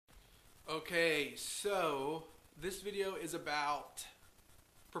Okay, so this video is about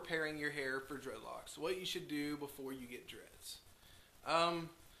preparing your hair for dreadlocks. What you should do before you get dreads. Oh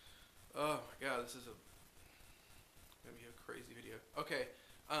my god, this is gonna be a crazy video. Okay,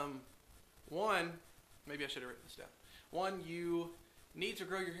 one, maybe I should have written this down. One, you need to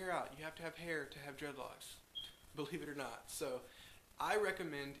grow your hair out. You have to have hair to have dreadlocks, believe it or not. So, I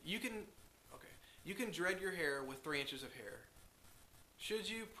recommend you can dread your hair with 3 inches of hair. Should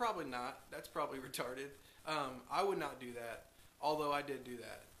you? Probably not. That's probably retarded. I would not do that, although I did do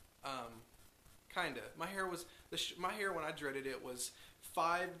that. Kinda. My hair was my hair when I dreaded it was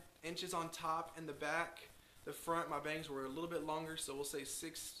 5 inches on top and the back. The front, my bangs were a little bit longer, so we'll say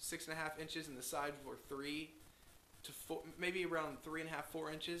 6.5 inches, and the sides were 3 to 4, maybe around 3.5,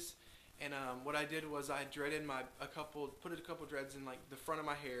 4 inches. And what I did was I dreaded put a couple dreads in like the front of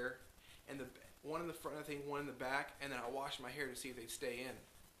my hair, and one in the front, I think one in the back, and then I washed my hair to see if they'd stay in.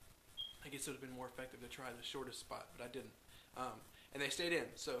 I guess it would have been more effective to try the shortest spot, but I didn't. And they stayed in.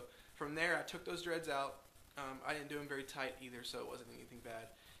 So from there, I took those dreads out. I didn't do them very tight either, so it wasn't anything bad.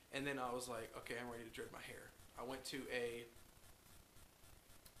 And then I was like, okay, I'm ready to dread my hair. I went to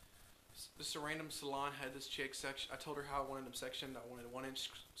just a random salon, had this chick section. I told her how I wanted them sectioned. I wanted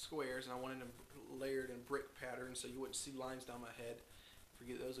 1-inch squares, and I wanted them layered in brick pattern so you wouldn't see lines down my head. For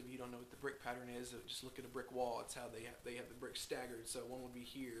those of you who don't know what the brick pattern is, just look at a brick wall. It's how they have the bricks staggered. So one would be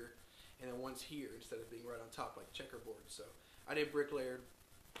here, and then one's here instead of being right on top like checkerboard. So I did brick layered.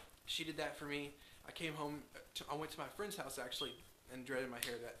 She did that for me. I came home. I went to my friend's house actually and dreaded my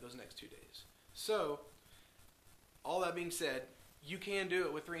hair those next 2 days. So all that being said, you can do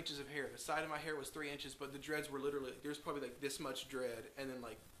it with 3 inches of hair. The side of my hair was 3 inches, but the dreads were literally, there's probably like this much dread, and then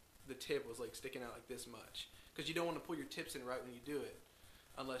like the tip was like sticking out like this much. Because you don't want to pull your tips in right when you do it,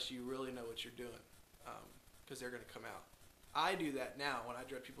 unless you really know what you're doing, because they're going to come out. I do that now when I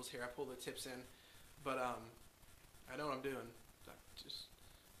dread people's hair. I pull the tips in, but I know what I'm doing. I'm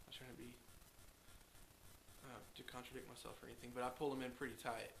not trying to be to contradict myself or anything, but I pull them in pretty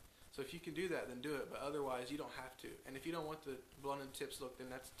tight. So if you can do that, then do it, but otherwise you don't have to. And if you don't want the blended tips look, then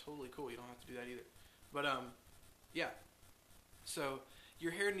that's totally cool. You don't have to do that either. But yeah. So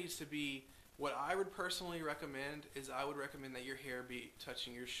your hair needs to be, what I would personally recommend is I would recommend that your hair be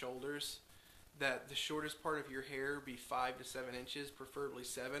touching your shoulders, that the shortest part of your hair be 5 to 7 inches, preferably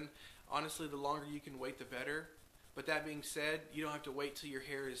 7. Honestly, the longer you can wait, the better. But that being said, you don't have to wait till your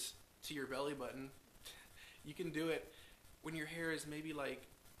hair is to your belly button. You can do it when your hair is maybe like,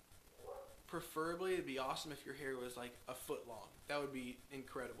 preferably it'd be awesome if your hair was like a foot long. That would be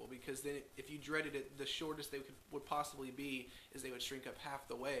incredible, because then if you dreaded it, the shortest they would possibly be is they would shrink up half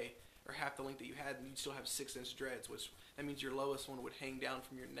the way, or half the length that you had, and you'd still have 6-inch dreads, which that means your lowest one would hang down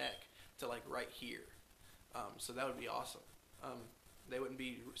from your neck to like right here. So that would be awesome. They wouldn't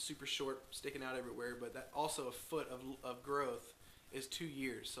be super short, sticking out everywhere, but that also a foot of growth is 2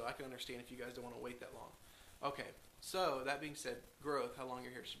 years, so I can understand if you guys don't want to wait that long. Okay, so that being said, growth, how long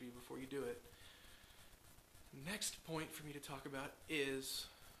your hair should be before you do it. Next point for me to talk about is,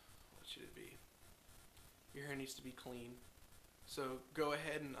 what should it be? Your hair needs to be clean. So go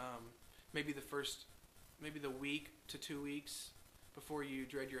ahead and maybe the week to 2 weeks before you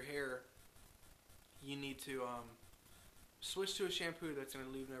dread your hair, you need to switch to a shampoo that's going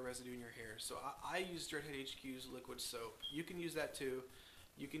to leave no residue in your hair. So I use Dreadhead HQ's liquid soap. You can use that too.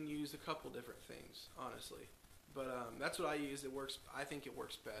 You can use a couple different things, honestly. But that's what I use. It works. I think it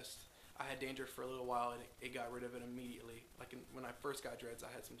works best. I had dandruff for a little while, and it got rid of it immediately. Like when I first got dreads,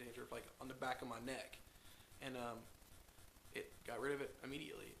 I had some dandruff like on the back of my neck, and it got rid of it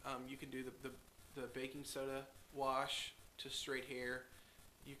immediately. You can do the baking soda wash to straight hair.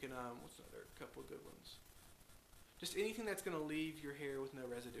 You can what's another couple of good ones? Just anything that's going to leave your hair with no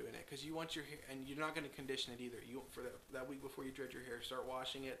residue in it, because you want your hair, and you're not going to condition it either. You for that week before you dread your hair, start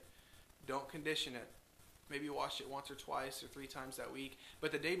washing it. Don't condition it. Maybe wash it once or twice or 3 times that week.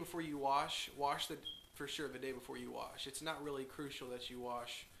 But the day before you wash for sure the day before you wash. It's not really crucial that you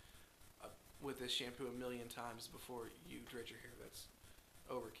wash with this shampoo 1,000,000 times before you dread your hair. That's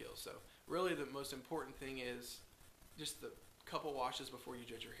overkill. So really the most important thing is just the couple washes before you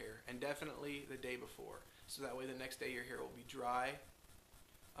dread your hair, and definitely the day before. So that way the next day your hair will be dry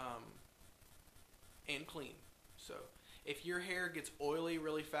and clean. So if your hair gets oily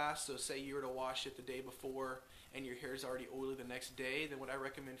really fast, so say you were to wash it the day before and your hair is already oily the next day, then what I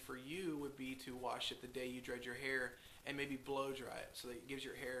recommend for you would be to wash it the day you dread your hair and maybe blow dry it, so that it gives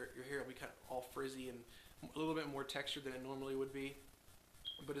your hair will be kind of all frizzy and a little bit more texture than it normally would be.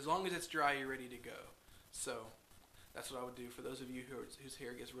 But as long as it's dry, you're ready to go. So that's what I would do for those of you whose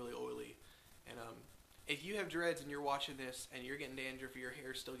hair gets really oily. And If you have dreads and you're watching this and you're getting dandruff or your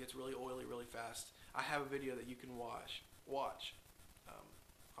hair still gets really oily really fast, I have a video that you can watch.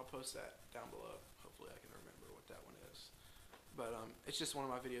 I'll post that down below. Hopefully I can remember what that one is. But it's just one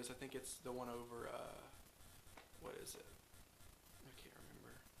of my videos. I think it's the one over, what is it? I can't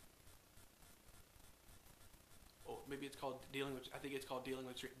remember. Oh, maybe it's called I think it's called Dealing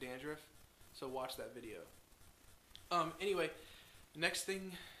with Dandruff. So watch that video. Anyway, next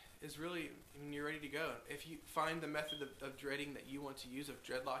thing is really when you're ready to go. If you find the method of dreading that you want to use, of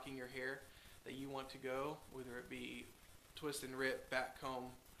dreadlocking your hair that you want to go, whether it be twist and rip, back comb,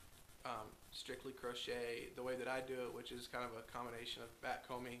 strictly crochet, the way that I do it, which is kind of a combination of back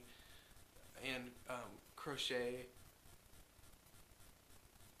combing and crochet.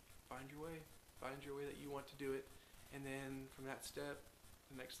 Find your way that you want to do it, and then from that step,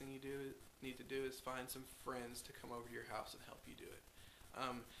 the next thing you need to do is find some friends to come over to your house and help you do it.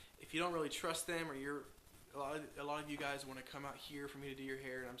 If you don't really trust them, or a lot of you guys want to come out here for me to do your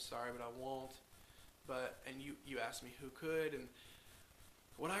hair, and I'm sorry, but I won't. And you asked me who could, and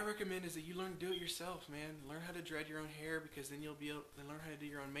what I recommend is that you learn to do it yourself, man. Learn how to dread your own hair, because then you'll be able to learn how to do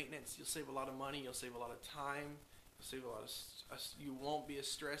your own maintenance. You'll save a lot of money. You'll save a lot of time. You'll save a lot of. You won't be as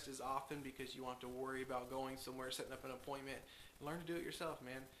stressed as often because you won't have to worry about going somewhere, setting up an appointment. Learn to do it yourself,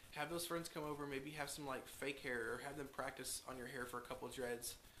 man. Have those friends come over. Maybe have some like fake hair, or have them practice on your hair for a couple of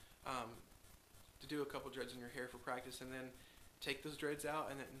dreads. To do a couple of dreads on your hair for practice, and then take those dreads out,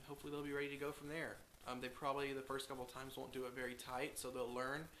 and then hopefully they'll be ready to go from there. They probably the first couple of times won't do it very tight, so they'll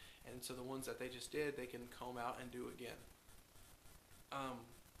learn, and so the ones that they just did, they can comb out and do again.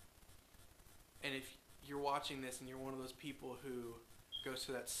 And if you're watching this and you're one of those people who goes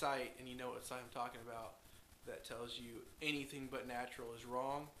to that site, and you know what site I'm talking about, that tells you anything but natural is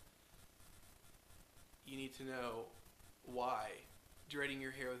wrong, you need to know why dreading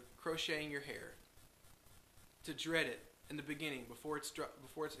your hair, crocheting your hair, to dread it in the beginning, before it's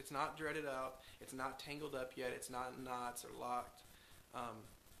not dreaded out, it's not tangled up yet, it's not in knots or locked.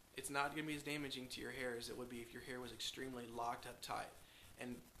 It's not going to be as damaging to your hair as it would be if your hair was extremely locked up tight.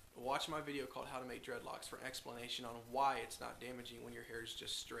 And watch my video called How to Make Dreadlocks for an explanation on why it's not damaging when your hair is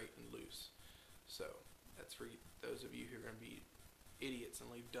just straight and loose. So that's for those of you who are going to be idiots and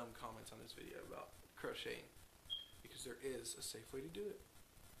leave dumb comments on this video about crocheting, because there is a safe way to do it.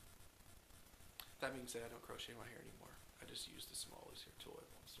 That being said, I don't crochet my hair anymore. I just use the small loose hair tool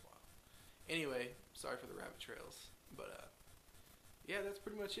every once in a while. Anyway, sorry for the rabbit trails, but yeah, that's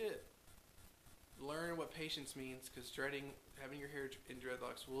pretty much it. Learn what patience means, because having your hair in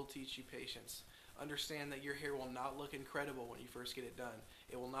dreadlocks will teach you patience. Understand that your hair will not look incredible when you first get it done.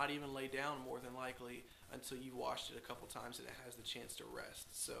 It will not even lay down more than likely until you've washed it a couple times and it has the chance to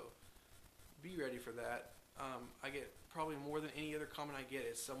rest. So be ready for that. I get probably more than any other comment I get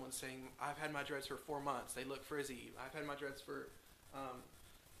is someone saying, I've had my dreads for 4 months, they look frizzy. I've had my dreads for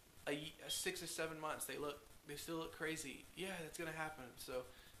 6 or 7 months, they still look crazy. Yeah, that's gonna happen. So,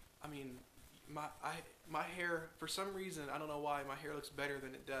 I mean, my hair, for some reason, I don't know why, my hair looks better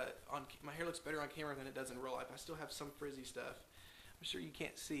than it does my hair looks better on camera than it does in real life. I still have some frizzy stuff. I'm sure you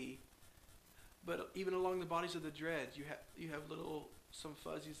can't see, but even along the bodies of the dreads, you have some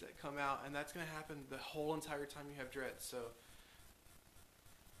fuzzies that come out, and that's going to happen the whole entire time you have dreads. So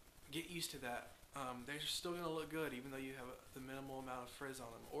get used to that. They're still going to look good even though you have the minimal amount of frizz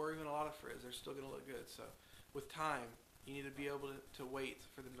on them, or even a lot of frizz. They're still going to look good. So with time, you need to be able to wait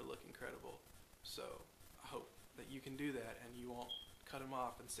for them to look incredible. So I hope that you can do that, and you won't cut them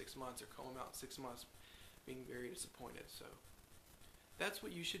off in 6 months or comb them out in 6 months being very disappointed. So that's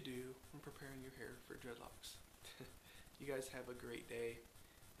what you should do when preparing your hair for dreadlocks. You guys have a great day,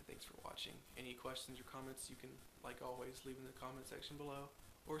 and thanks for watching. Any questions or comments, you can, like always, leave in the comment section below,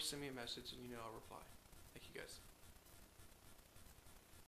 or send me a message and I'll reply. Thank you guys.